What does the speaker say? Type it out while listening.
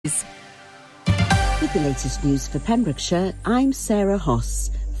News. With the latest news for Pembrokeshire, I'm Sarah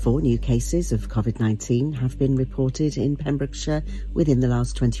Hoss. 4 new cases of COVID-19 have been reported in Pembrokeshire within the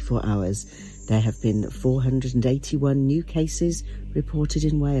last 24 hours. There have been 481 new cases reported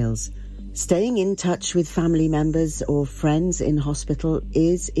in Wales. Staying in touch with family members or friends in hospital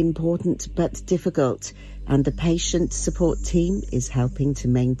is important but difficult, and the patient support team is helping to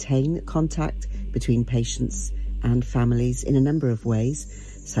maintain contact between patients and families in a number of ways,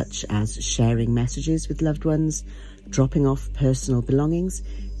 such as sharing messages with loved ones, dropping off personal belongings,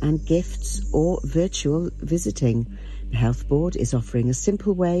 and gifts or virtual visiting. The Health Board is offering a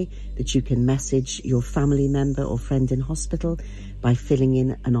simple way that you can message your family member or friend in hospital by filling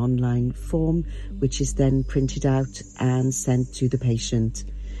in an online form, which is then printed out and sent to the patient.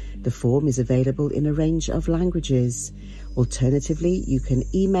 The form is available in a range of languages. Alternatively, you can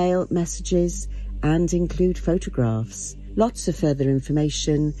email messages and include photographs. Lots of further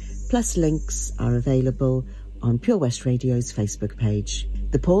information, plus links, are available on Pure West Radio's Facebook page.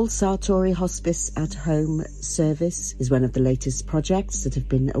 The Paul Sartori Hospice at Home service is one of the latest projects that have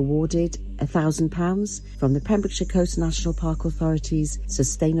been awarded £1,000 from the Pembrokeshire Coast National Park Authority's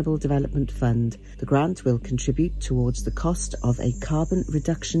Sustainable Development Fund. The grant will contribute towards the cost of a carbon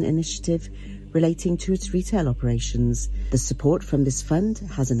reduction initiative relating to its retail operations. The support from this fund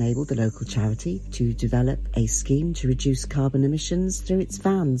has enabled the local charity to develop a scheme to reduce carbon emissions through its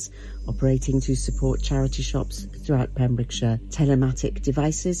vans, operating to support charity shops throughout Pembrokeshire. Telematic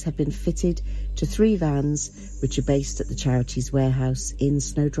devices have been fitted to 3 vans, which are based at the charity's warehouse in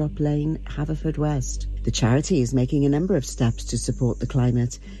Snowdrop Lane, Haverfordwest. The charity is making a number of steps to support the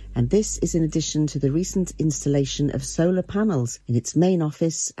climate, and this is in addition to the recent installation of solar panels in its main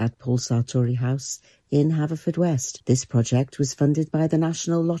office at Paul Sartori House in Haverfordwest. This project was funded by the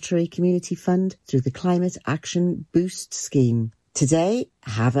National Lottery Community Fund through the Climate Action Boost scheme. Today,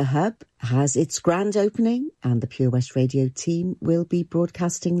 Haverhub has its grand opening, and the Pure West Radio team will be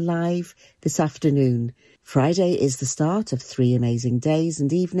broadcasting live this afternoon. Friday is the start of 3 amazing days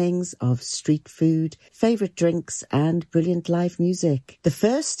and evenings of street food, favourite drinks and brilliant live music. The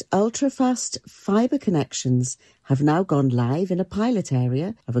first ultra-fast fibre connections have now gone live in a pilot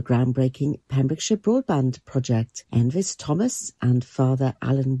area of a groundbreaking Pembrokeshire broadband project. Envis Thomas and Father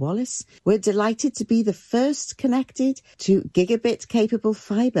Alan Wallace were delighted to be the first connected to gigabit-capable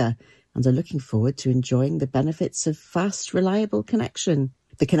fibre and are looking forward to enjoying the benefits of fast, reliable connection.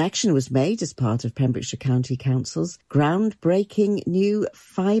 The connection was made as part of Pembrokeshire County Council's groundbreaking new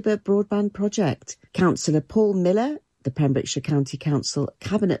fibre broadband project. Councillor Paul Miller, the Pembrokeshire County Council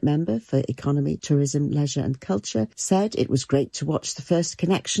Cabinet Member for Economy, Tourism, Leisure and Culture, said it was great to watch the first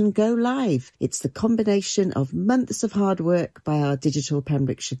connection go live. It's the combination of months of hard work by our digital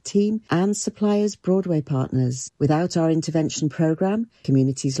Pembrokeshire team and suppliers' Broadway partners. Without our intervention programme,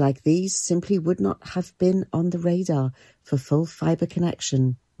 communities like these simply would not have been on the radar for full fibre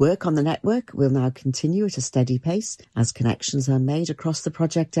connection. Work on the network will now continue at a steady pace as connections are made across the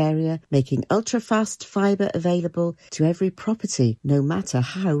project area, making ultra-fast fibre available to every property, no matter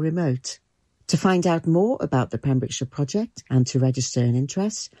how remote. To find out more about the Pembrokeshire project and to register an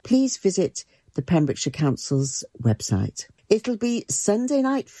interest, please visit the Pembrokeshire Council's website. It'll be Sunday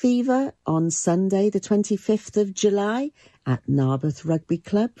Night Fever on Sunday the 25th of July at Narberth Rugby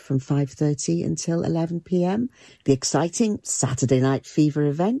Club from 5:30 until 11 p.m. The exciting Saturday Night Fever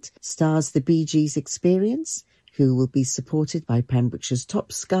event stars the Bee Gees Experience, who will be supported by Pembrokeshire's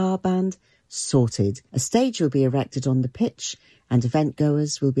top ska band, Sorted. A stage will be erected on the pitch, and event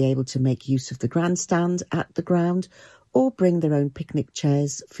goers will be able to make use of the grandstand at the ground or bring their own picnic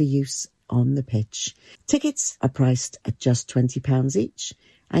chairs for use on the pitch. Tickets are priced at just £20 each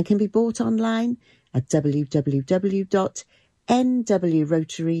and can be bought online at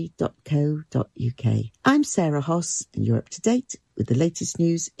www.nwrotary.co.uk. I'm Sarah Hoss, and you're up to date with the latest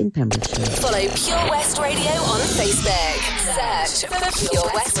news in Pembrokeshire. Follow Pure West Radio on Facebook. Search for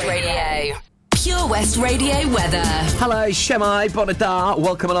Pure West Radio. Pure West Radio weather. Hello, Shemai Bonadar.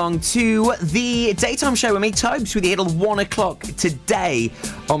 Welcome along to the daytime show with me, Tobes, with you till 1 o'clock today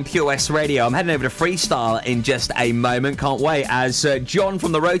on Pure West Radio. I'm heading over to Freestyle in just a moment. Can't wait, as John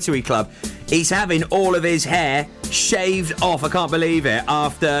from the Rotary Club, he's having all of his hair shaved off. I can't believe it,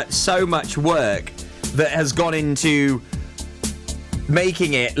 after so much work that has gone into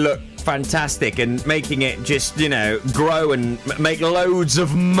making it look fantastic and making it just, grow and make loads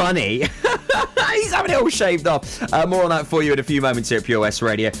of money. He's having it all shaved off. More on that for you in a few moments here at Pure West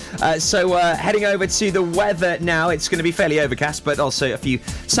Radio. So heading over to the weather now. It's going to be fairly overcast, but also a few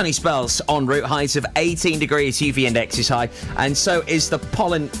sunny spells en route. Highs of 18 degrees, UV index is high, and so is the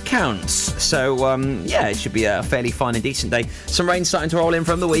pollen counts. So, it should be a fairly fine and decent day. Some rain starting to roll in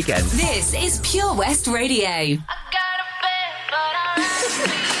from the weekend. This is Pure West Radio.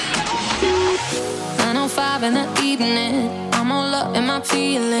 9:05 in the evening, I'm all up in my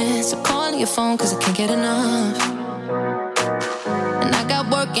feelings. So calling your phone cause I can't get enough. And I got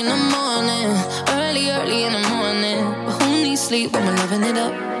work in the morning, early in the morning. But who needs sleep when we're living it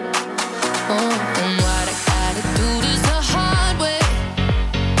up? Oh, and what I gotta do this the hard way.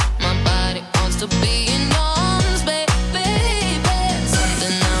 My body wants to be in arms, baby.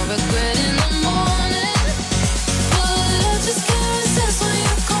 Something I regret in the morning. But I just can't resist when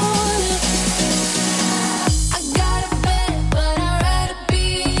you're calling. I got a bed, but I'd rather be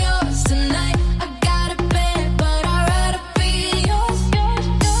yours tonight. I got a bed, but I'd rather be yours.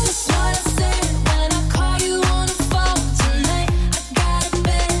 That's what I said when I call you on the phone tonight. I got a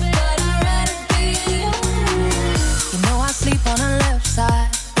bed, but I'd rather be yours. You know I sleep on the left side.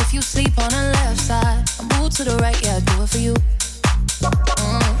 If you sleep on the left side, I move to the right, yeah, I do it for you.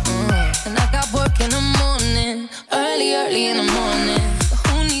 And I got work in the morning, early in the morning. But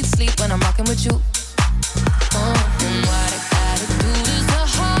who needs sleep when I'm rocking with you? And what I gotta do this the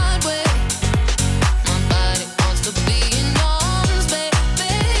hard way. My body wants to be in arms, baby.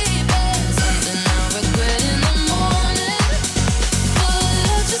 Something I regret in the morning. But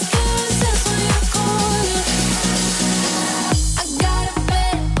I just can't resist when you're calling. I got a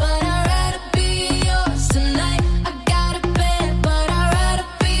bed, but I'd rather be yours tonight. I got a bed, but I'd rather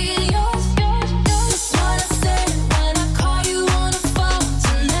be yours. That's what I said when I call you on the phone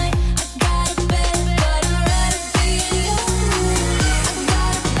tonight. I got a bed,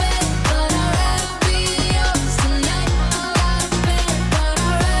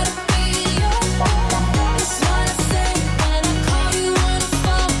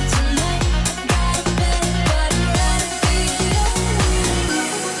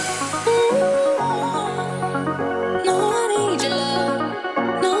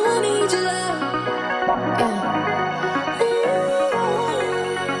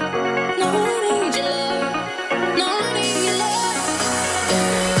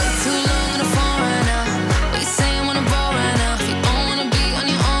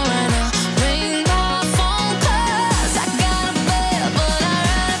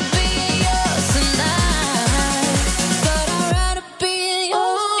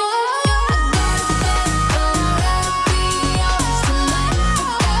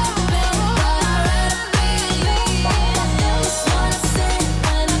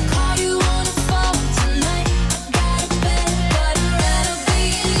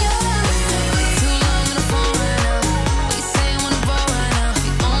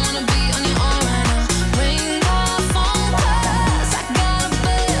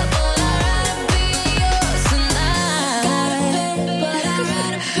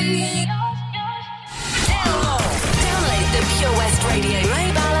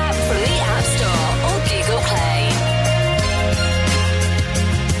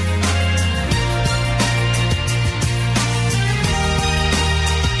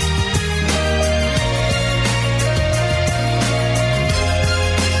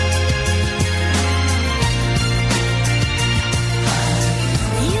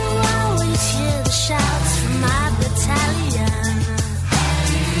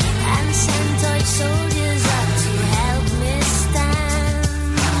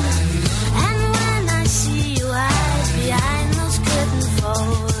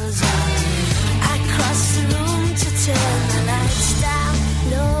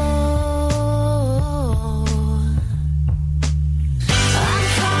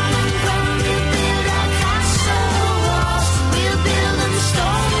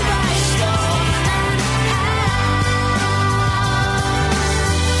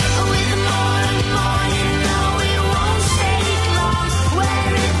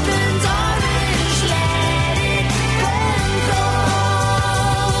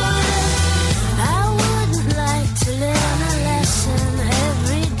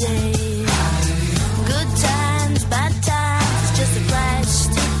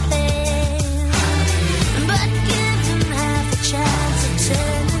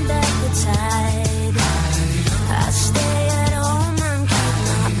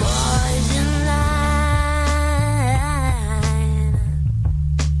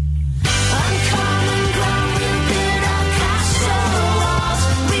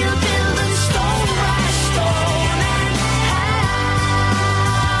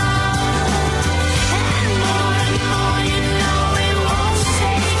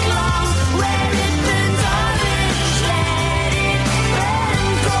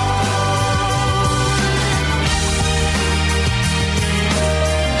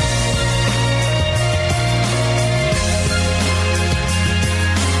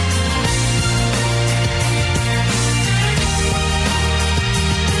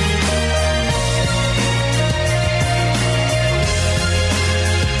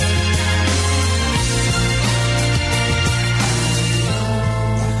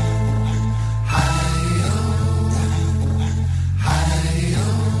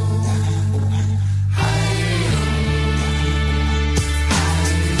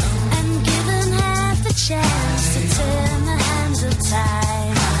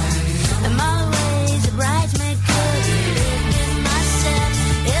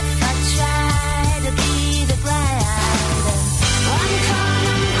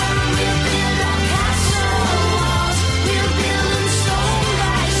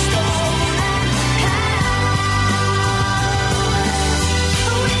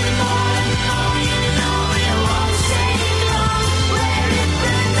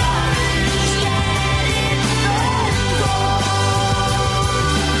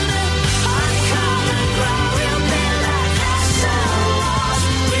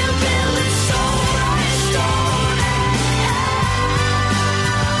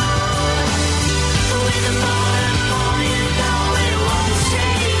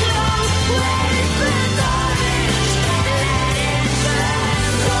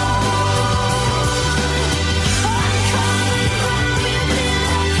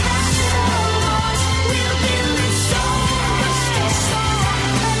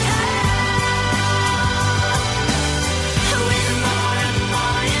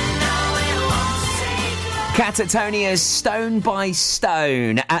 Catatonia's Stone by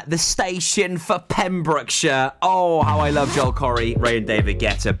Stone at the station for Pembrokeshire. Oh, how I love Joel Corry, Ray and David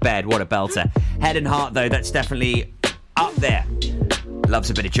Guetta. Bed, what a belter. Head and Heart, though, that's definitely up there. Loves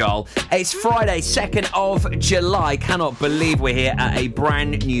a bit of Joel. It's Friday, 2nd of July. Cannot believe we're here at a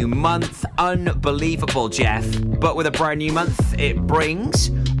brand new month. Unbelievable, Jeff. But with a brand new month, it brings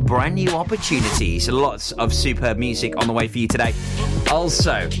brand new opportunities. Lots of superb music on the way for you today.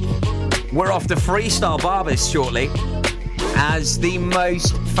 Also, we're off to Freestyle Barbers shortly, as the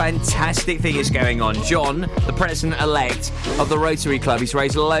most fantastic thing is going on. John, the president-elect of the Rotary Club, he's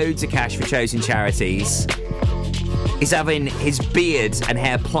raised loads of cash for chosen charities. He's having his beard and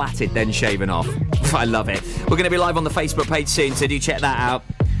hair plaited, then shaven off. I love it. We're going to be live on the Facebook page soon, so do check that out.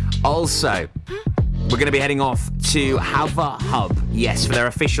 Also, we're going to be heading off to Hava Hub. Yes, for their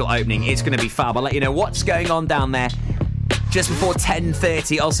official opening. It's going to be fab. I'll let you know what's going on down there just before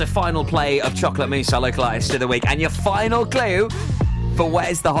 10:30. Also, final play of Chocolate Mousse, our local artist of the week. And your final clue for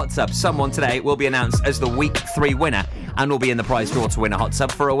Where's the Hot Tub? Someone today will be announced as the Week 3 winner and will be in the prize draw to win a hot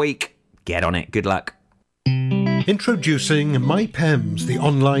tub for a week. Get on it. Good luck. Introducing MyPems, the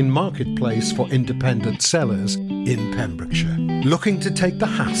online marketplace for independent sellers in Pembrokeshire. Looking to take the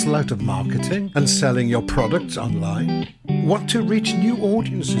hassle out of marketing and selling your products online? Want to reach new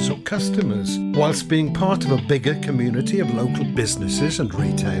audiences or customers whilst being part of a bigger community of local businesses and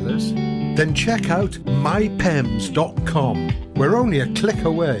retailers? Then check out mypems.com. We're only a click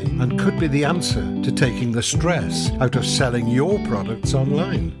away and could be the answer to taking the stress out of selling your products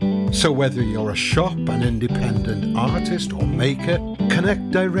online. So whether you're a shop, an independent artist or maker,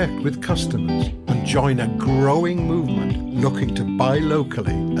 connect direct with customers and join a growing movement looking to buy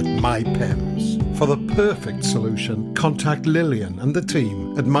locally at MyPems. For the perfect solution, contact Lillian and the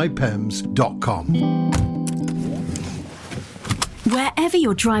team at mypems.com. Wherever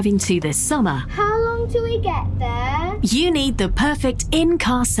you're driving to this summer, how long till we get there? You need the perfect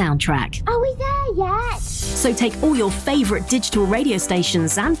in-car soundtrack. Are we there yet? So take all your favourite digital radio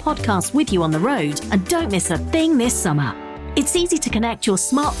stations and podcasts with you on the road and don't miss a thing this summer. It's easy to connect your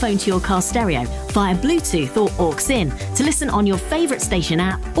smartphone to your car stereo via Bluetooth or aux-in to listen on your favourite station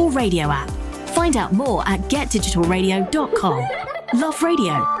app or radio app. Find out more at getdigitalradio.com. Love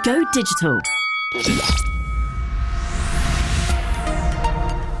radio. Go digital.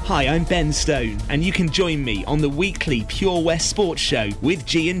 Hi, I'm Ben Stone, and you can join me on the weekly Pure West Sports Show with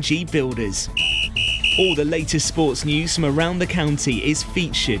G&G Builders. All the latest sports news from around the county is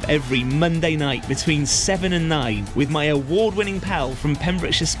featured every Monday night between 7 and 9 with my award-winning pal from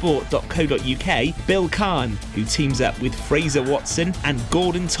pembrokeshiresport.co.uk, Bill Kahn, who teams up with Fraser Watson and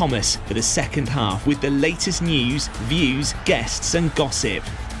Gordon Thomas for the second half with the latest news, views, guests and gossip.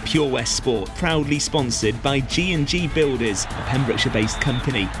 Pure West Sport, proudly sponsored by G&G Builders, a Pembrokeshire-based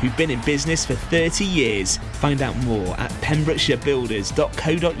company who've been in business for 30 years. Find out more at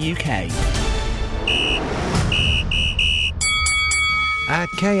pembrokeshirebuilders.co.uk. At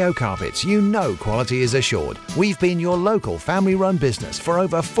KO Carpets, you know quality is assured. We've been your local family-run business for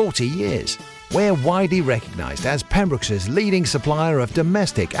over 40 years. We're widely recognised as Pembrokeshire's leading supplier of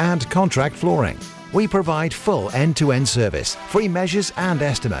domestic and contract flooring. We provide full end-to-end service, free measures and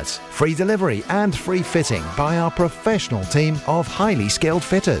estimates, free delivery and free fitting by our professional team of highly skilled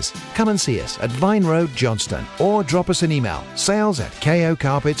fitters. Come and see us at Vine Road, Johnston, or drop us an email,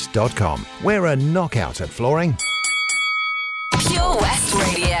 sales@kocarpets.com. We're a knockout at flooring. Pure West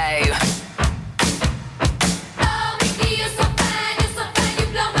Radio.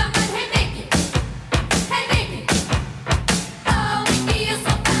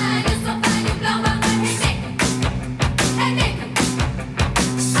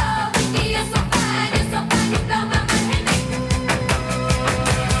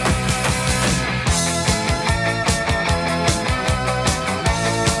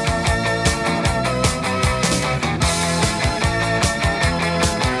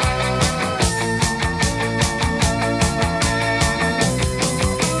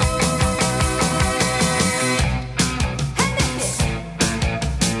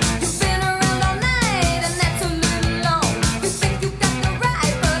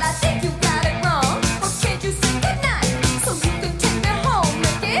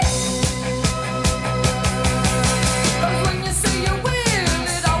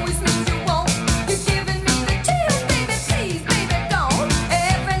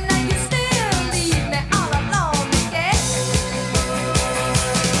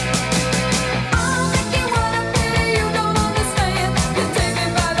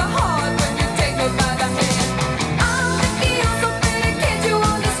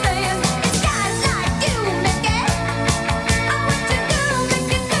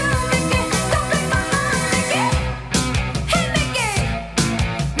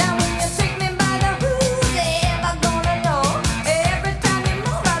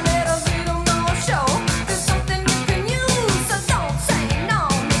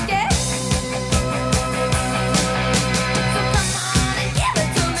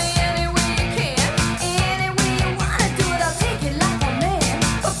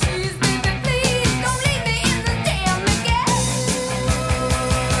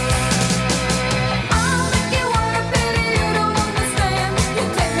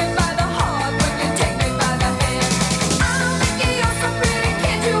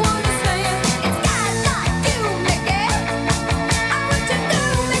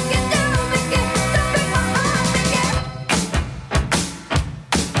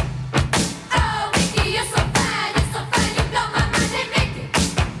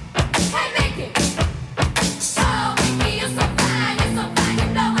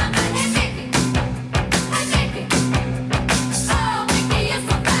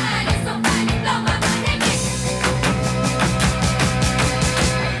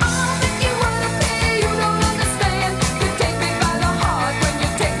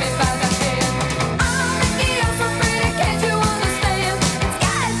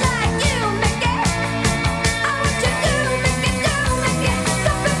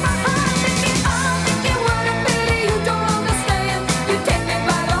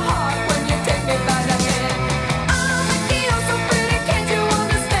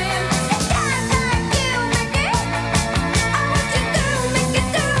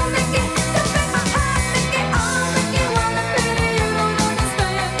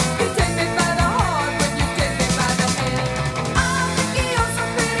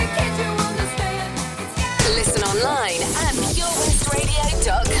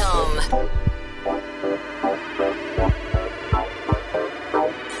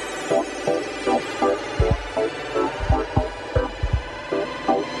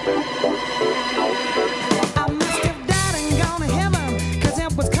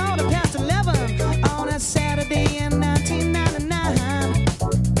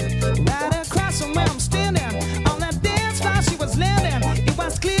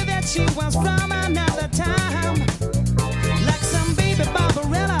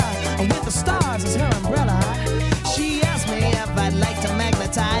 glass is her umbrella. She asked me if I'd like to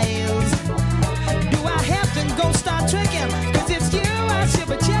magnetize. Do I have to go start tricking? Cause it's you I should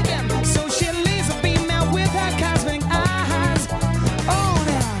be checking. So she leaves a female with her cosmic eyes. Oh,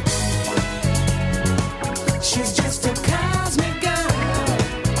 now she's just a cosmic girl.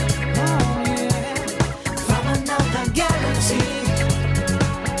 Oh, yeah. From another galaxy.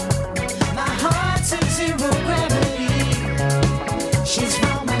 My heart's in zero gravity. She's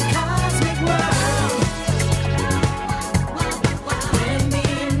from a cosmic world. Putting me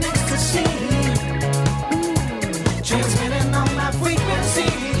in ecstasy. Transmitting on my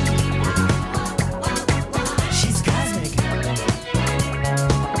frequency. She's cosmic.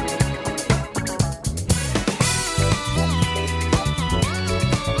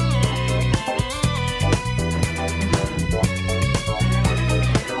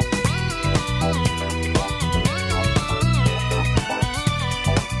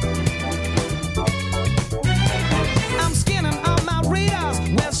 I'm scanning on my radars.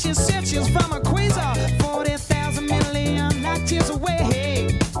 Well, she said she's from a quasar, 40,000 million light years away.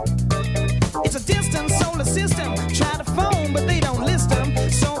 It's a distant solar system. Try to phone, but they don't list them.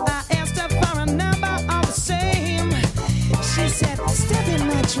 So I asked her for a number all the same. She said, step in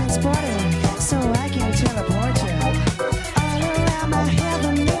my transporter so I can teleport you all around my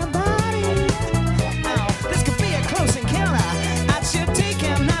heavenly body. Oh, this could be a close encounter. I should take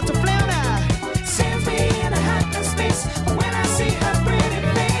him not to flounder. Sends me in a hyperspace when I see her pretty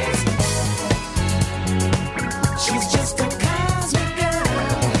face. She's just a cosmic girl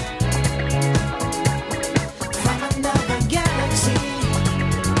from another galaxy.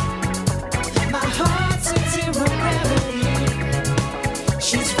 My heart's in zero gravity.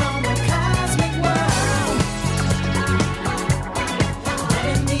 She's from a cosmic world.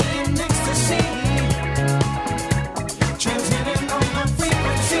 Putting me in ecstasy. Transmitting on my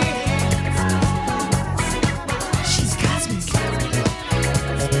frequency. She's cosmic.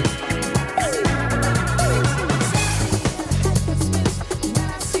 When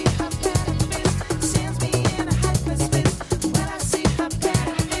I see her pretty face, sends me in a hyperspace. When I see her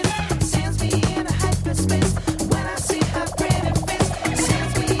pretty face, sends me in a hyperspace. When I see her pretty face,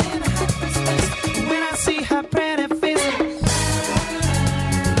 sends me in a hyperspace. When I see her pretty face,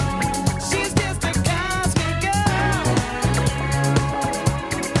 she's just a cosmic girl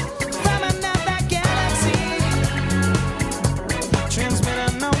from another galaxy.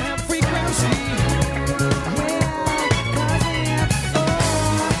 Transmitting on her frequency.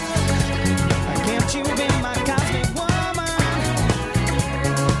 Can't you be my cosmic woman?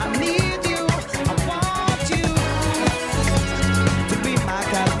 I need you, I want you to be my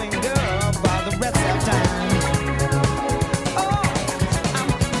cosmic girl for the rest of time. Oh, I'm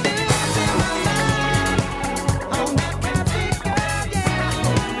losing my mind on that cosmic girl, yeah.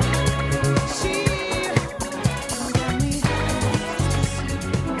 She got me.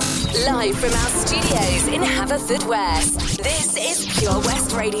 Live from our studios in Haverfordwest, this is Pure West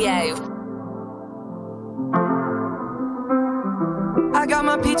Radio. I got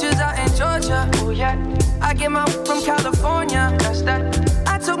my peaches out in Georgia, oh yeah. I get my from California, that's that.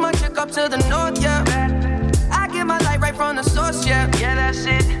 I took my chick up to the north, yeah. I get my light right from the source, yeah. Yeah, that's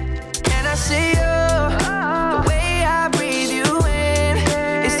it. And I see you, the way I breathe you in.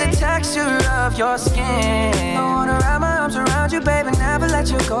 It's the texture of your skin. I wanna wrap my arms around you, baby, never let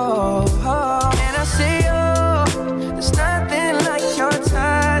you go. And I see you, there's nothing like your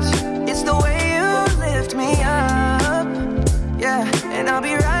touch. It's the way you lift me up. Yeah, and I'll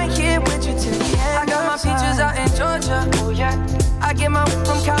be right here with you till the end. I got my peaches out in Georgia, oh yeah. I get my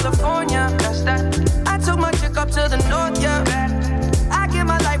from California, that's that. I took my chick up to the north, yeah. I get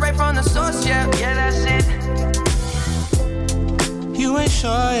my light right from the source, yeah. Yeah, that's it. You ain't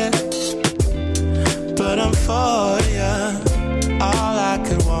sure yet, but I'm for ya. All I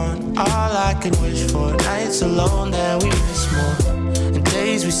could want, all I could wish for. Nights alone that we miss more, and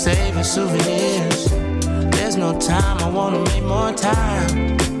days we save as souvenirs. There's no time, I wanna make more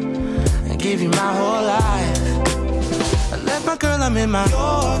time and give you my whole life. I left my girl, I'm in my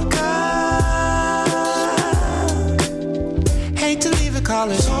Yorker. Hate to leave it, call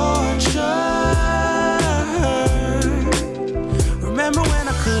it torture. Remember when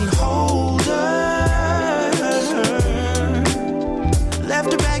I couldn't hold her?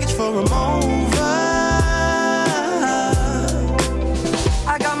 Left her baggage for a mover.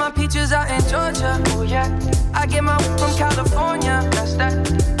 I got my peaches out in Georgia, oh yeah. I get my from California, that's that.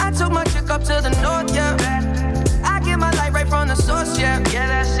 I took my chick up to the north, yeah. I get my light right from the source, yeah. Yeah,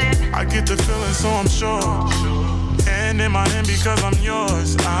 that's it. I get the feeling, so I'm sure. And in my hand because I'm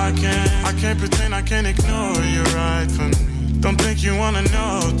yours. I can't pretend, I can't ignore you right from me. Don't think you wanna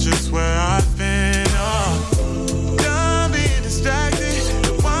know just where I've been.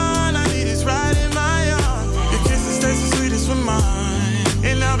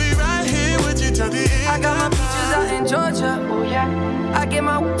 I get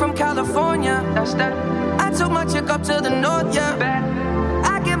my from California. That's that. I took my chick up to the north, yeah.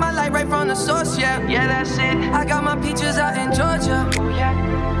 I get my light right from the source, yeah. Yeah, that's it. I got my peaches out in Georgia. Oh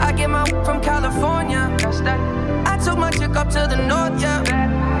yeah. I get my from California. That's that. I took my chick up to the north, yeah.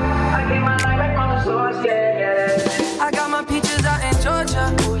 I get my light right from the source, yeah. Yeah, that's it. I got my peaches out in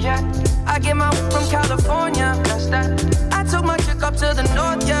Georgia. Oh yeah. I get my from California. That's that. I took my chick up to the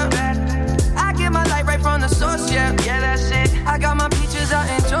north, yeah. I get my light right from the source, yeah. Yeah, that's it. I got my peaches out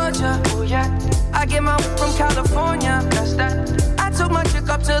in Georgia. Oh yeah. I get my from California. That's that. I took my chick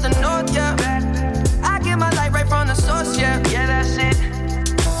up to the north, yeah. I get my light right from the source, yeah. Yeah, that's it.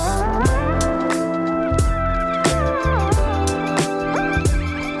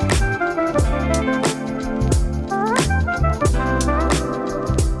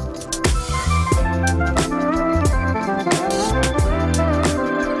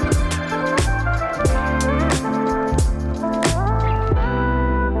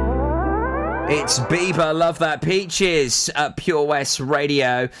 It's Bieber, Love That Peaches at Pure West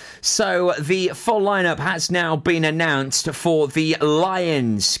Radio. So the full lineup has now been announced for the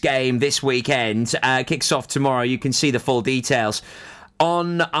Lions game this weekend. Kicks off tomorrow. You can see the full details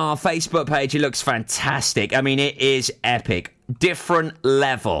on our Facebook page. It looks fantastic. I mean, it is epic. Different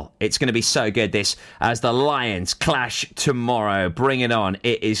level. It's going to be so good, this, as the Lions clash tomorrow. Bring it on.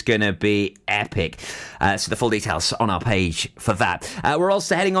 It is going to be epic. So the full details on our page for that. We're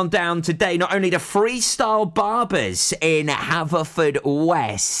also heading on down today, not only to Freestyle Barbers in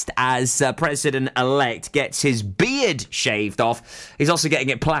Haverfordwest, as President-elect gets his beard shaved off. He's also getting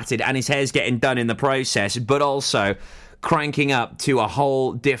it plaited, and his hair's getting done in the process, but also cranking up to a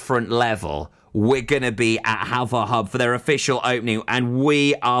whole different level. We're going to be at Haver Hub for their official opening, and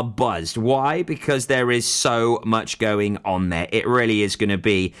we are buzzed. Why? Because there is so much going on there. It really is going to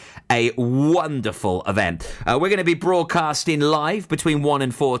be a wonderful event. We're going to be broadcasting live between 1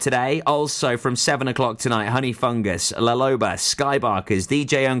 and 4 today. Also from 7 o'clock tonight, Honey Fungus, La Loba, Skybarkers,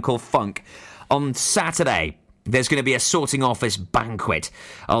 DJ Uncle Funk. On Saturday, there's going to be a sorting office banquet.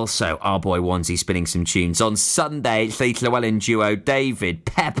 Also, our boy Onesie spinning some tunes. On Sunday, it's the Llewellyn duo, David,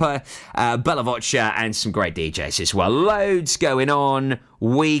 Pepper, Bella Voccia, and some great DJs as well. Loads going on.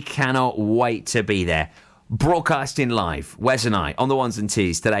 We cannot wait to be there. Broadcasting live, Wes and I, on the ones and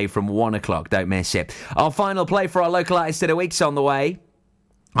twos today from 1 o'clock. Don't miss it. Our final play for our local artist of the week's on the way.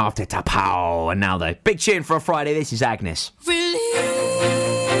 After Tapow. And now, though, big tune for a Friday. This is Agnes. Release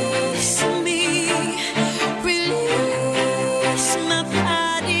me.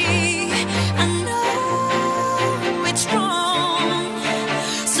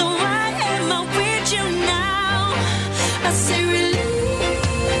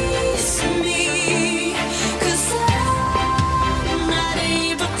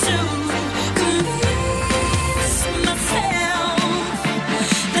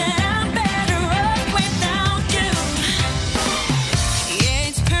 That I'm better off without you.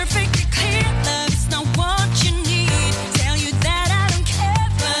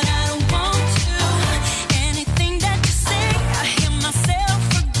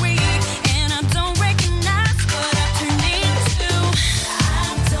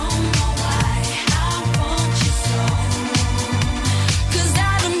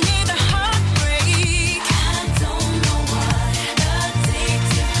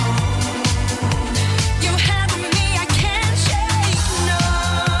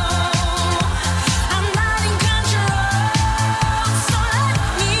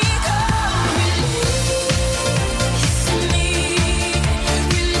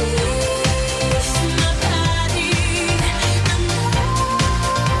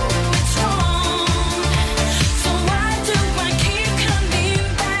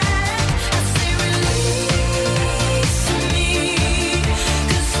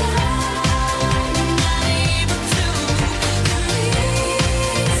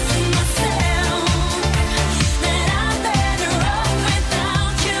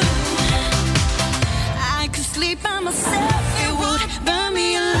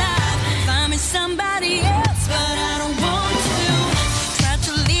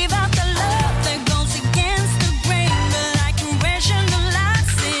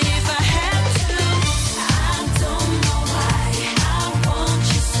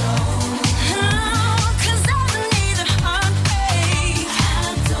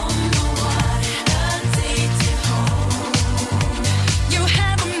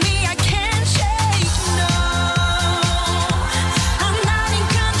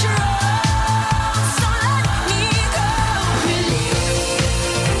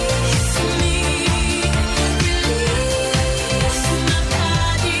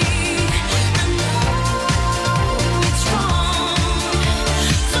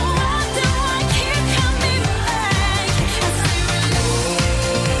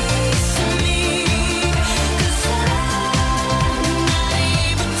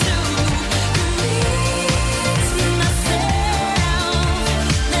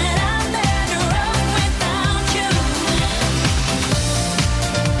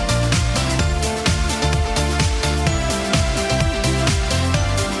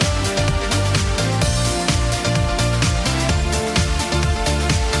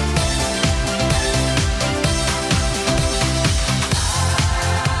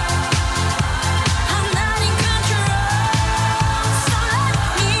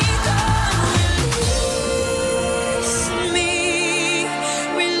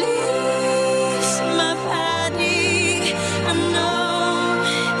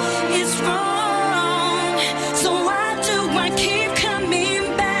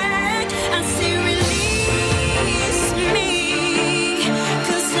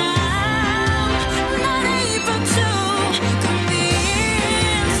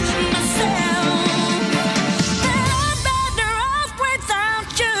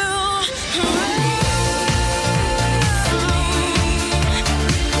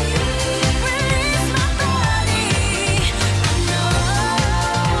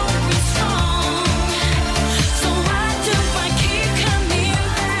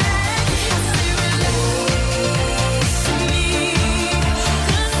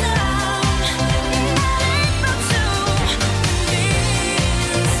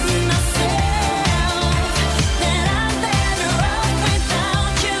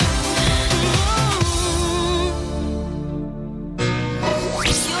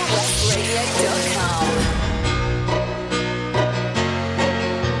 purewestradio.com.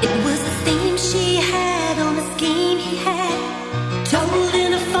 It was the theme she had on a scheme he had, told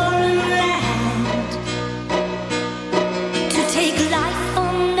in a foreign land, to take life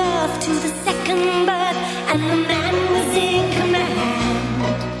on earth to the second birth, and the man was in command.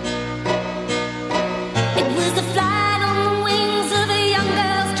 It was a flight on the wings of a young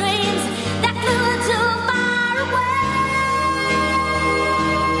girl's dreams that flew her too far away.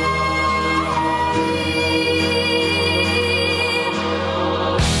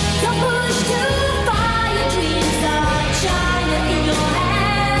 Don't push too far, your dreams are China in your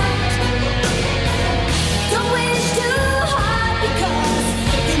hand. Don't wish too hard because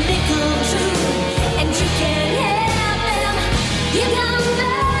they may come true, and you can't help them. You don't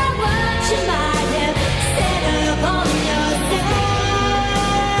know what you might have set up on yourself.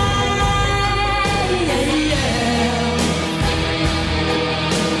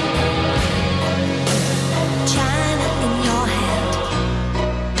 China in your hand.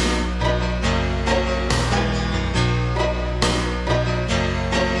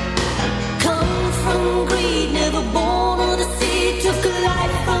 Come from greed, never born of the sea, took a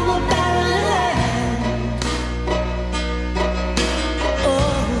life from a barren land.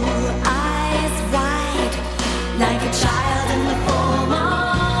 Oh, eyes wide, like a child in the form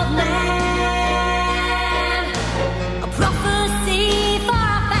of man. A prophecy for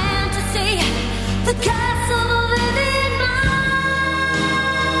a fantasy, the curse of a living mind.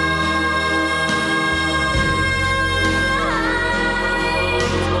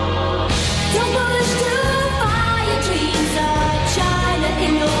 Don't push too far, your dreams are China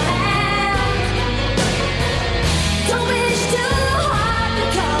in your hand. Don't wish too hard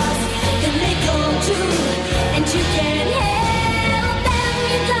because they may come true, and you can't help them.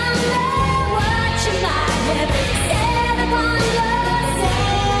 You don't know what you might have set upon yourself.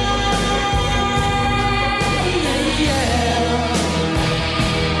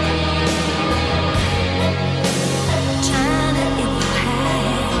 China in your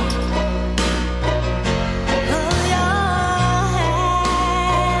hand. Oh, your hand.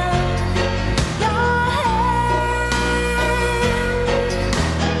 Your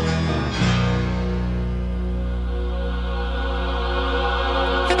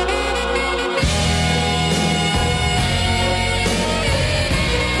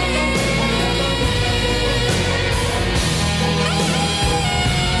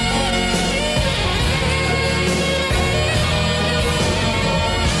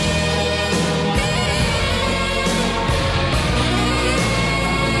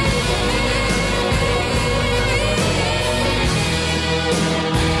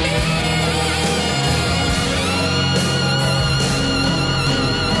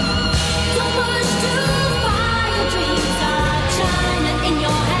Don't push too far, your dreams are China in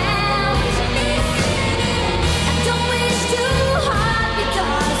your hand. And don't wish too hard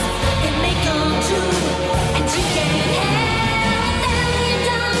because it may come true, and you can't help them. You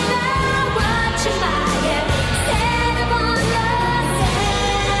don't know what you might have set upon yourself.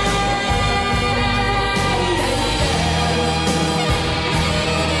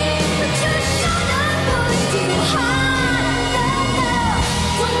 But you shouldn't push too hard.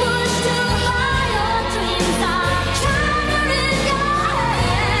 Don't push too far, your dreams are China in your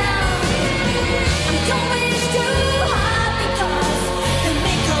hand. And don't wish too hard because they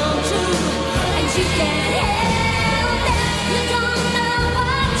may come true, and you can't help them. You don't know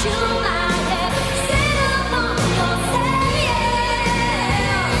what you might have set upon yourself.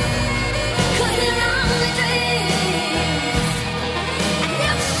 'Cause they're only dreams, and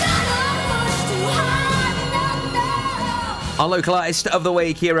you shouldn't push too hard. No. Our local artist of the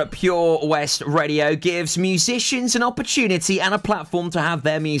week here at Pure West Radio gives musicians an opportunity and a platform to have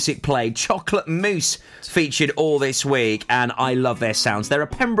their music played. Chocolate Mousse featured all this week, and I love their sounds. They're a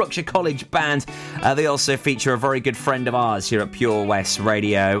Pembrokeshire College band. They also feature a very good friend of ours here at Pure West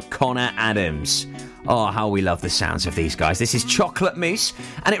Radio, Connor Adams. Oh, how we love the sounds of these guys. This is Chocolate Mousse,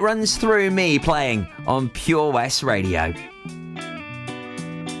 and it runs through me playing on Pure West Radio.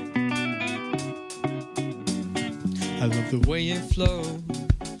 I love the way it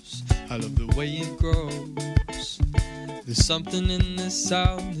flows, I love the way it grows. There's something in this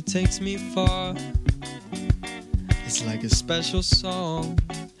sound that takes me far. It's like a special song,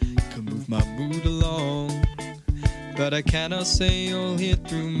 could move my mood along. But I cannot say you'll hear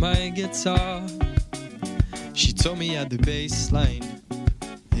through my guitar. She told me at the bass line,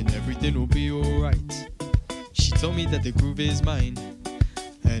 and everything will be alright. She told me that the groove is mine,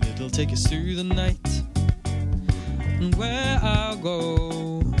 and it'll take us through the night. And where I'll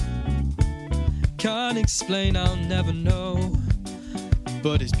go, can't explain, I'll never know.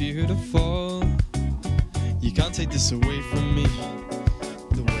 but it's beautiful. You can't take this away from me.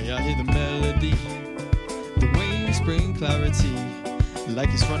 The way I hear the melody, the waves bring clarity, like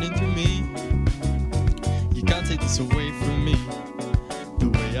it's running through me. You can't take this away from me. The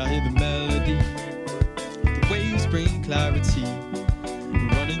way I hear the melody, the waves bring clarity,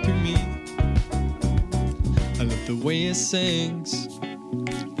 running through me. I love the way it sings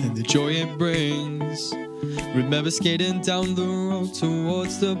and the joy it brings. Remember skating down the road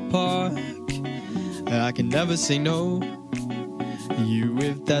towards the park, and I can never say no. You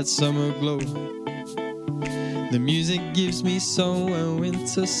with that summer glow. The music gives me so when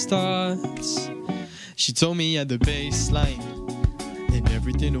winter starts. She told me at the baseline and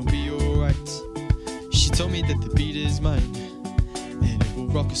everything will be alright. She told me that the beat is mine and it will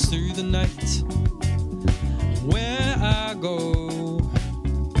rock us through the night. Where I go,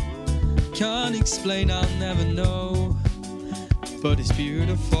 can't explain, I'll never know, but it's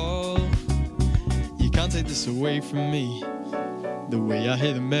beautiful. You can't take this away from me. The way I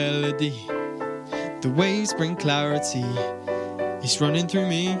hear the melody, the waves bring clarity, it's running through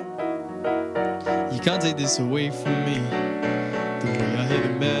me. You can't take this away from me. The way I hear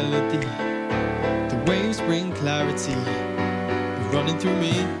the melody, the waves bring clarity, it's running through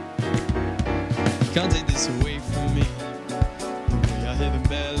me. You can't take this away from me. The way I hear the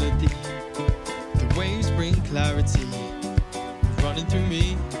melody, the waves bring clarity, it's running through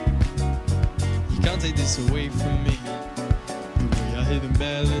me. You can't take this away from me. The way I hear the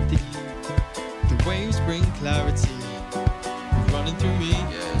melody, the waves bring clarity, it's running through me.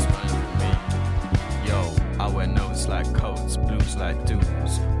 Yeah, it's running through me. Yo, I wear notes like coats, blues like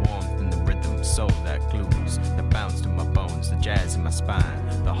dunes, warmth in the rhythm, soul that glues, the bounce to my bones, the jazz in my spine.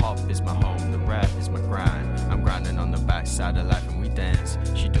 The hop is my home, the rap is my grind. I'm grinding on the backside of life and we dance.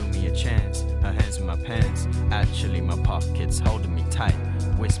 She do me a chance, her hands in my pants, actually my pockets holding me tight.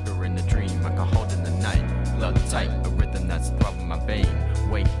 Whisper in the dream I can hold in the night. Blood tight, a rhythm that's throbbing my vein.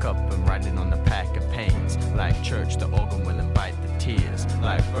 Wake up and riding on the pack of pains. Like church, the organ will invite the tears.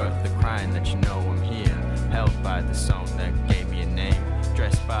 Like birth, the crying that you know I'm here. Held by the song that gave me a name.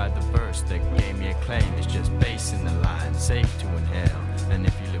 Dressed by the verse that gave me a claim. It's just bass in the line, safe to inhale. And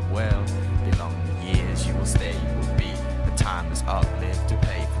if you live well, the longer years you will stay, you will be. The time is up, live to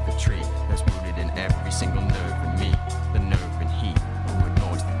pay for the tree that's rooted in every single nerve in me. The nerve and heat, who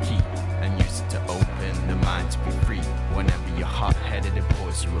ignores the key and use it to open the mind to be free. Whenever you're hot-headed, it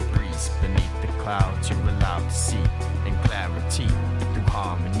pours you a breeze. Beneath the clouds, you're allowed to see in clarity, through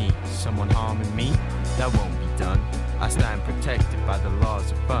harmony. Someone harming me? That won't be done. I stand protected by the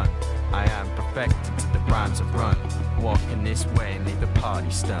laws of fun. I am perfected to the rhymes of run. Walking this way and leave the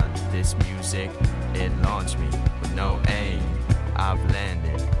party stunned. This music, it launched me with no aim. I've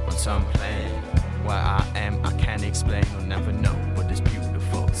landed on some plane. Where I am, I can't explain, I'll never know, but it's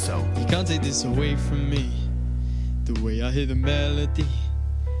beautiful, so you can't take this away from me. The way I hear the melody,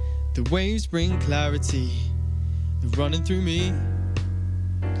 the waves bring clarity, they're running through me.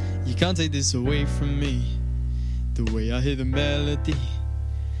 You can't take this away from me. The way I hear the melody,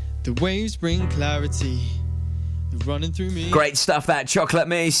 the waves bring clarity, they're running through me. Great stuff, that Chocolate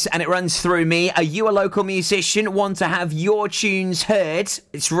Mousse, and it runs through me. Are you a local musician? Want to have your tunes heard?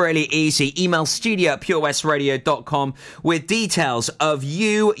 It's really easy. Email studio@purewestradio.com with details of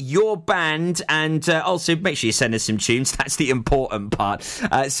you, your band, and also make sure you send us some tunes. That's the important part.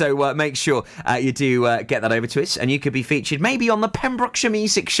 So make sure you do get that over to us, and you could be featured maybe on the Pembrokeshire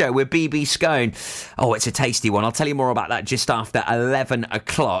Music Show with BB Scone. Oh, it's a tasty one. I'll tell you more about that just after 11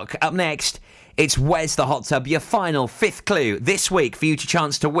 o'clock. Up next, it's Where's the Hot Tub, your final 5th clue this week for you to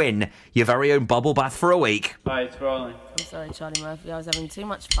chance to win your very own bubble bath for a week. Hi, it's rolling. I'm sorry, Charlie Murphy. I was having too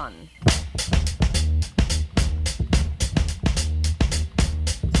much fun.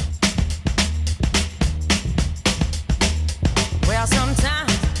 Well,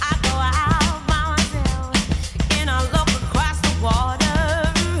 sometimes I go out by myself and I look across the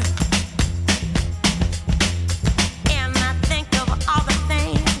water and I think of all the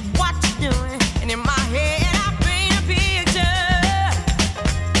things what you're doing, and in my head I paint a picture.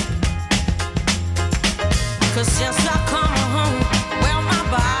 'Cause since I come home, well, my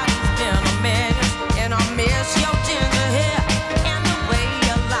body's been a mess.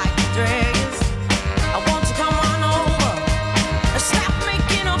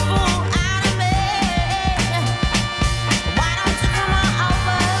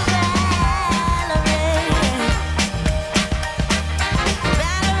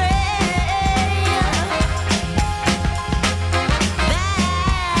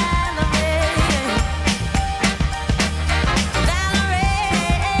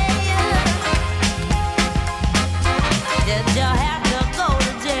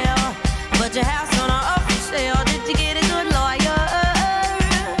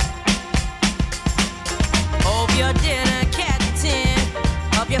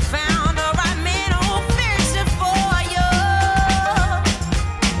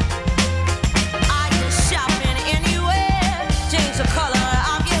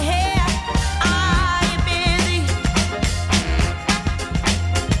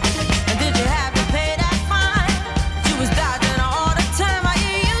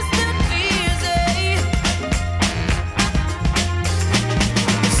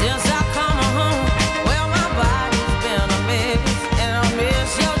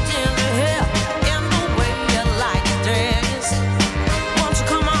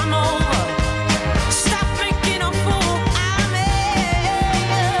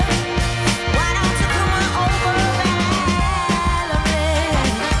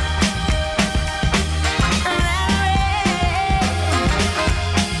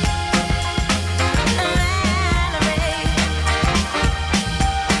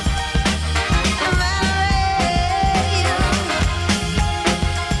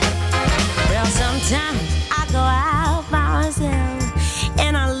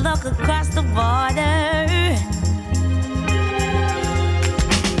 border.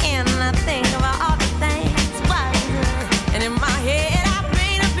 And I think about all the things wiser. And in my head I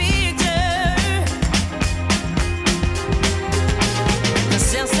paint a picture. And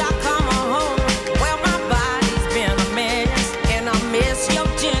since I come home, well, my body's been a mess. And I miss your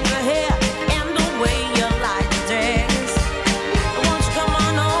ginger hair and the way you like to dress. Won't you come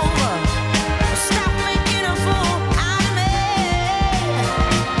on over? Stop making a fool out of me.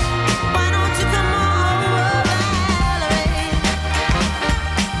 Why don't you come on over, Valerie?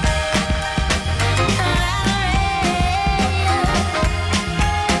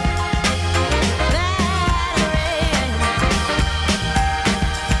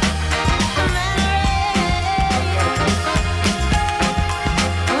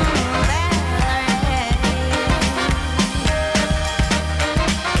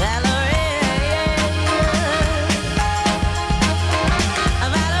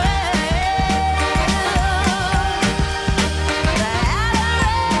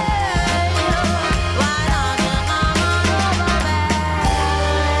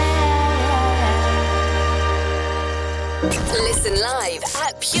 Listen live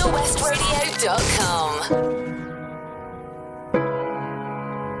at purewestradio.com.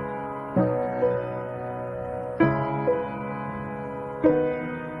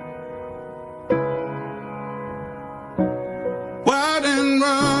 Wild and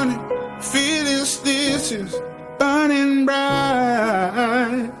running, feeling stitches, burning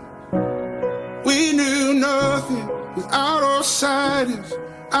bright. We knew nothing was out of sight, is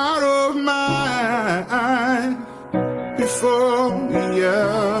out of mind. Before we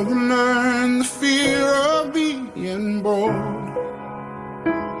ever learned the fear of being bold,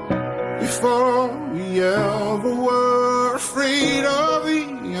 before we ever were afraid of the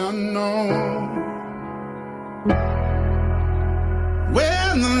unknown.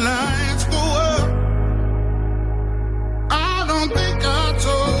 When the lights go up, I don't think I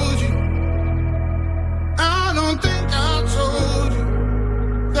told you, I don't think I told you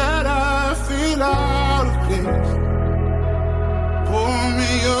that I feel out of place. Pull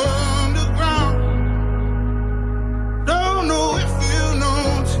me underground, don't know if you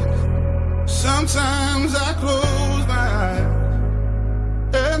notice. Sometimes I close my eyes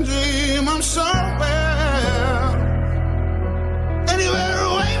and dream I'm somewhere, anywhere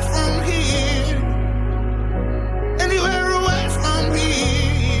away from here, anywhere away from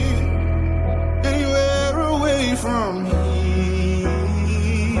here, anywhere away from here.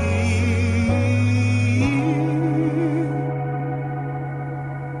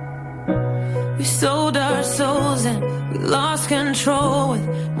 We sold our souls and we lost control with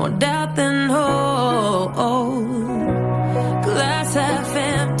more doubt than hope. Glass half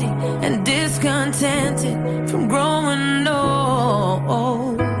empty and discontented from growing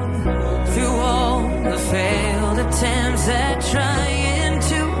old. Through all the failed attempts at trying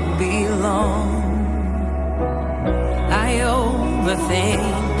to belong, I overthink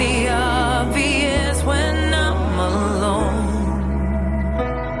the obvious when I'm alone.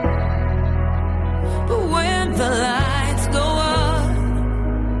 When the lights go up,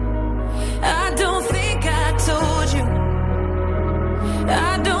 I don't think I told you,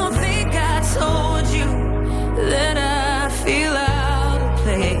 I don't think I told you that I feel out of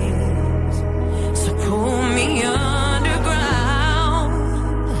place. So pull me underground,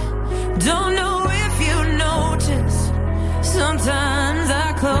 don't know if you notice. Sometimes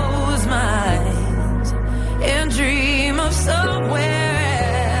I close my eyes and dream of somewhere.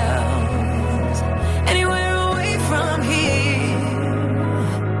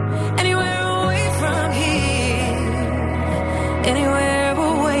 Anywhere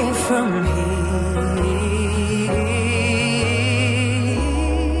away from here.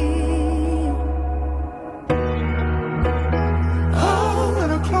 Oh, when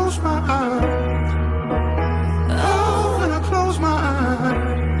I close my eyes, oh, when I close my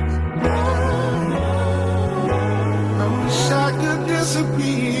eyes, I wish I could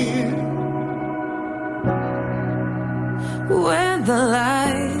disappear. When the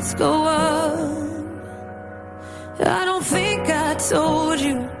lights go up, I don't think I told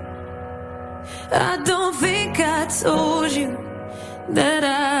you, I don't think I told you that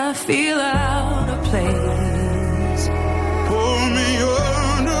I feel out of place. Pull me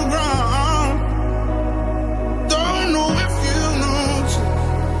underground, don't know if you notice.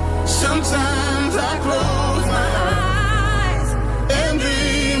 Sometimes I close my eyes and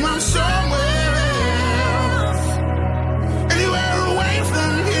dream I'm somewhere else, anywhere away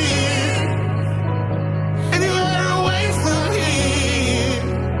from here, anywhere away from here,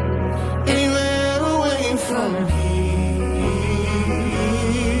 anywhere away from here.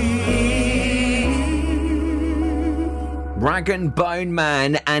 Dragon Bone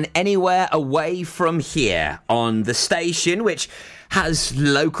Man and Anywhere Away From Here on the station, which has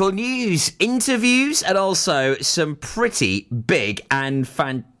local news, interviews, and also some pretty big and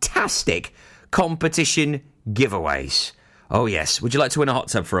fantastic competition giveaways. Oh yes, would you like to win a hot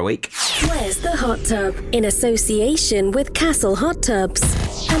tub for a week? Where's the Hot Tub? In association with Castle Hot Tubs,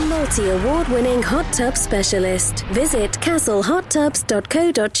 a multi-award-winning hot tub specialist. Visit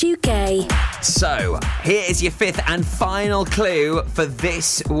castlehottubs.co.uk. So, here is your fifth and final clue for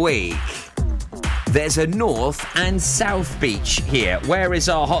this week. There's a north and south beach here. Where is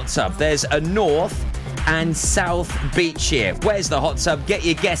our hot tub? There's a north and south beach here. Where's the hot tub? Get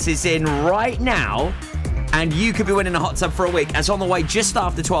your guesses in right now. And you could be winning a hot tub for a week. As on the way just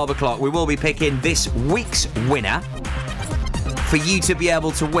after 12 o'clock, we will be picking this week's winner for you to be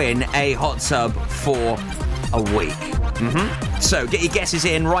able to win a hot tub for a week. So get your guesses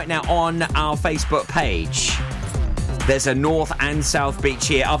in right now on our Facebook page. There's a north and south beach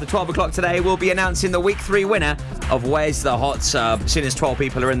here. After 12 o'clock today, we'll be announcing the week 3 winner of Where's the Hot Tub. As soon as 12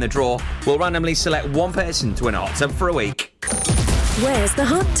 people are in the draw, we'll randomly select one person to win a hot tub for a week. Where's the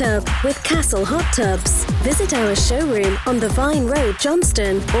Hot Tub with Castle Hot Tubs? Visit our showroom on the Vine Road,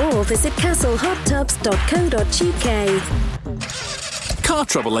 Johnston, or visit castlehottubs.co.uk. Car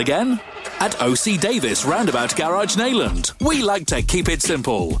trouble again? At OC Davis Roundabout Garage Neyland, we like to keep it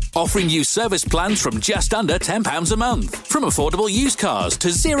simple, offering you service plans from just under £10 a month, from affordable used cars to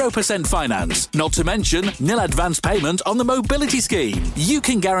 0% finance, not to mention nil advance payment on the mobility scheme. You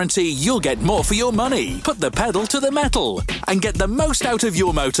can guarantee you'll get more for your money. Put the pedal to the metal and get the most out of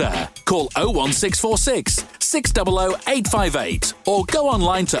your motor. Call 01646 600 858 or go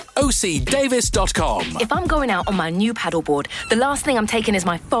online to ocdavis.com. If I'm going out on my new paddleboard, the last thing I'm taking is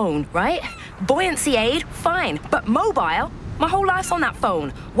my phone, right? Buoyancy aid, fine. But mobile? My whole life's on that phone.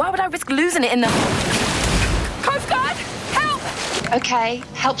 Why would I risk losing it in the... Coast Guard! Help! Okay,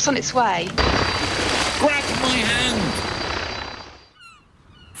 help's on its way. Grab my hand!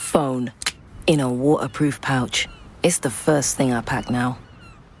 Phone. In a waterproof pouch. It's the first thing I pack now.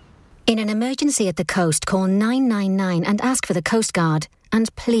 In an emergency at the coast, call 999 and ask for the Coast Guard.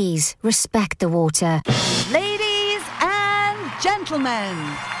 And please, respect the water. Ladies and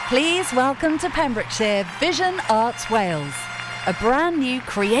gentlemen, please welcome to Pembrokeshire Vision Arts Wales, a brand new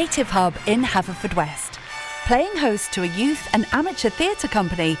creative hub in Haverfordwest. Playing host to a youth and amateur theatre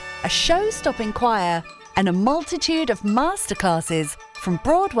company, a show-stopping choir, and a multitude of masterclasses from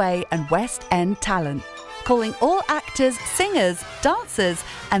Broadway and West End talent. Calling all actors, singers, dancers,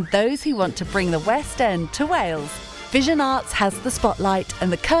 and those who want to bring the West End to Wales. Vision Arts has the spotlight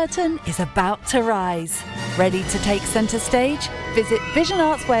and the curtain is about to rise. Ready to take centre stage? Visit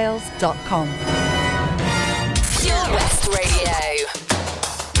visionartswales.com. Pure West Radio.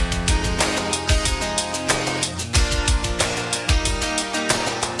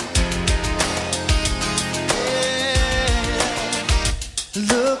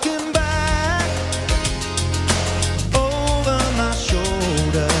 Looking back over my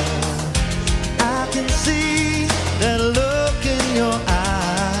shoulder, I can see that look in your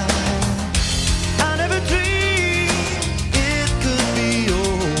eye. I never dreamed it could be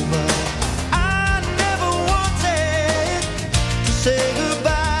over. I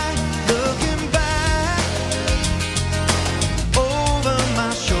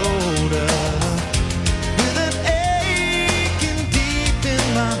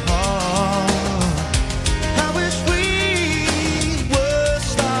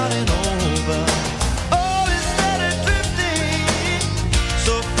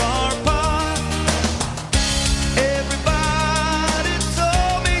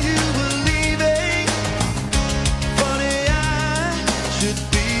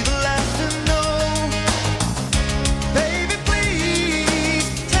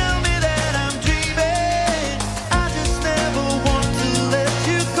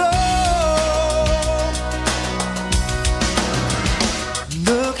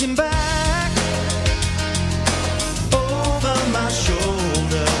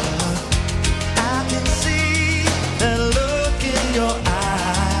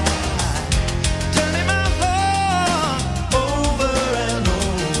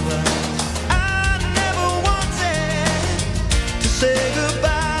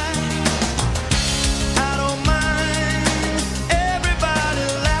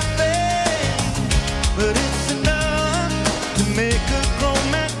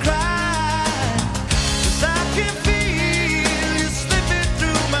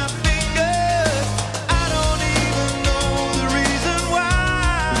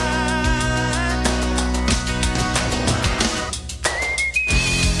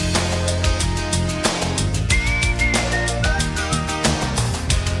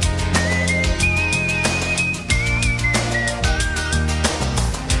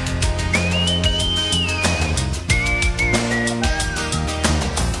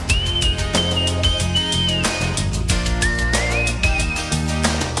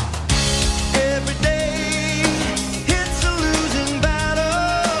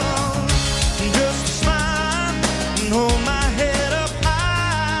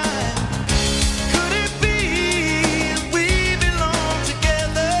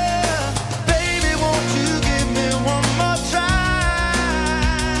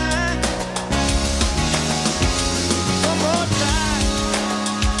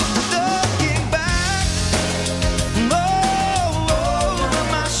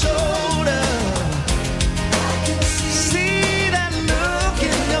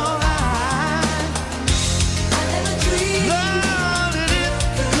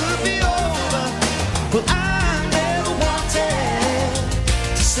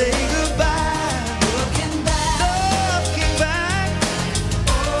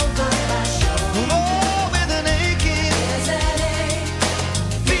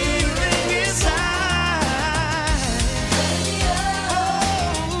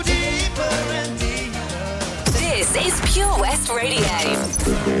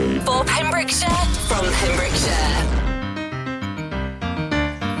Pembrokeshire.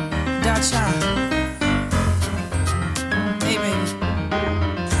 Dacha. Hey, baby.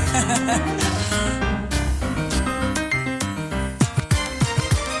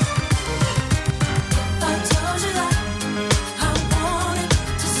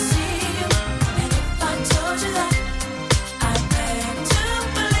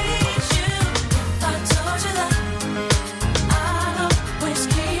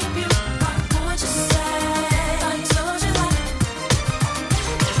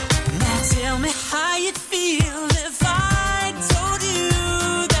 Tell me how you'd feel if I told you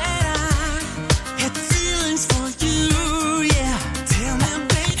that I had feelings for you, yeah. Tell me,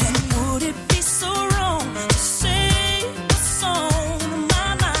 baby, and would it be so wrong to sing a song in my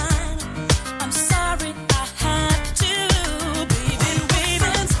mind? I'm sorry I had to, baby,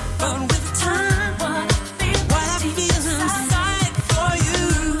 friends, but with time, what I feel inside for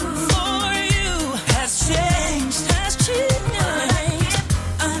you has changed,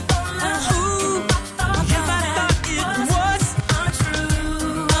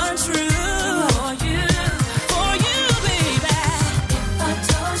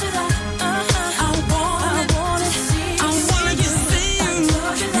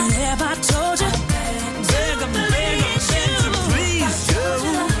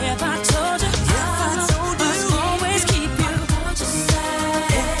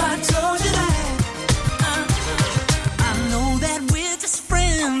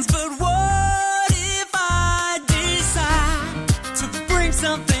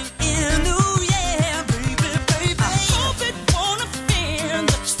 something in, ooh yeah, baby, baby. I hope it won't offend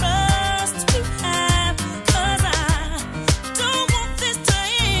the trust we have, 'cause I don't want this to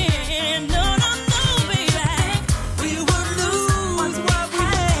end. No, no, no, baby. We would lose what we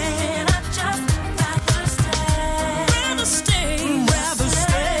had. I just rather stay. Rather stay. Rather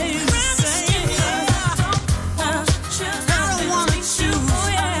stay. Rather stay. I don't want to choose. Oh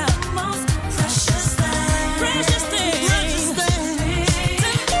yeah, most precious thing. Precious thing.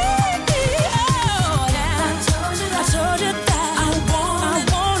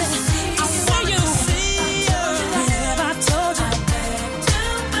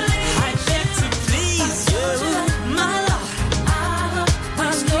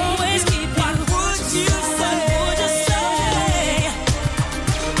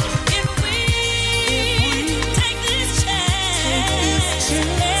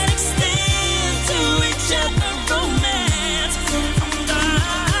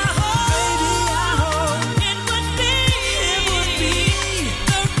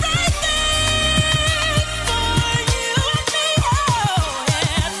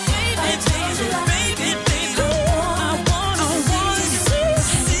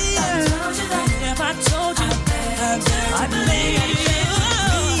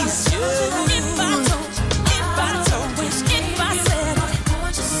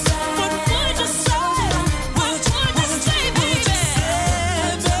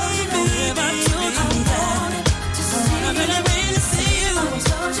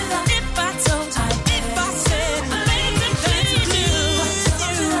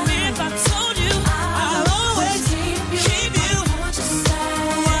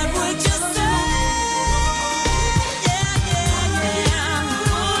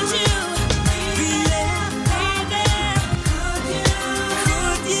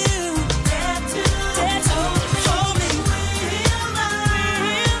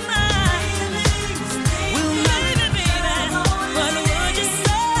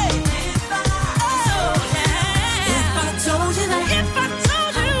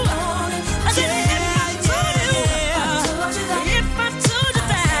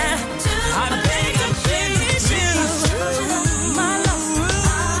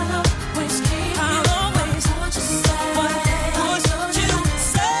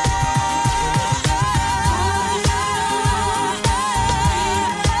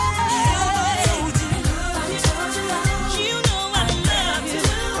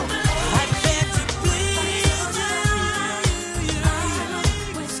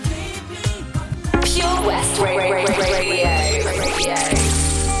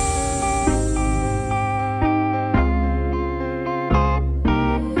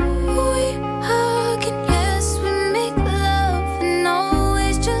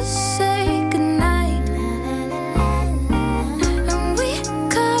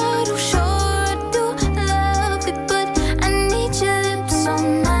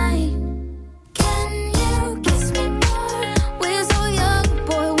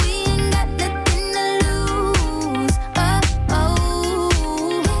 Boy, we ain't got nothing to lose. Oh, oh.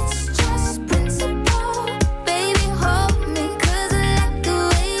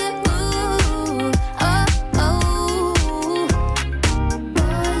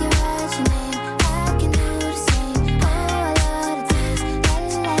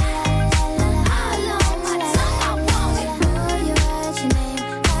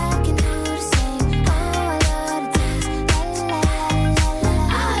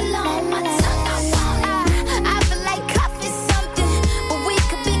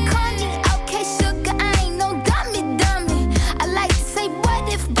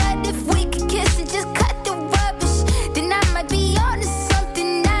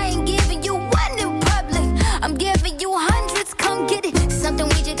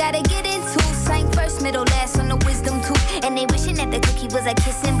 was a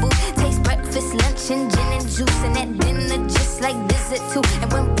kissing booth. Taste breakfast, lunch, and gin and juice. And that dinner just like dessert too.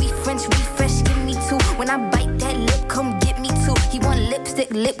 And when we French refresh, give me two. When I bite that lip, come get me two. He want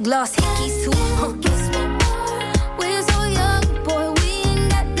lipstick, lip gloss, hickeys too. Kiss me more. We're so young, boy, we ain't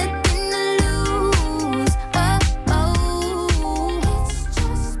got nothing to lose. It's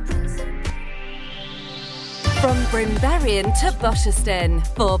just principle. From Brimberian to Bosherston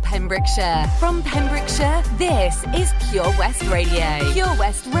for Pembrokeshire. From Pembrokeshire, this is Pure West Radio. Pure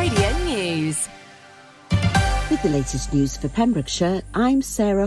West Radio News. With the latest news for Pembrokeshire, I'm Sarah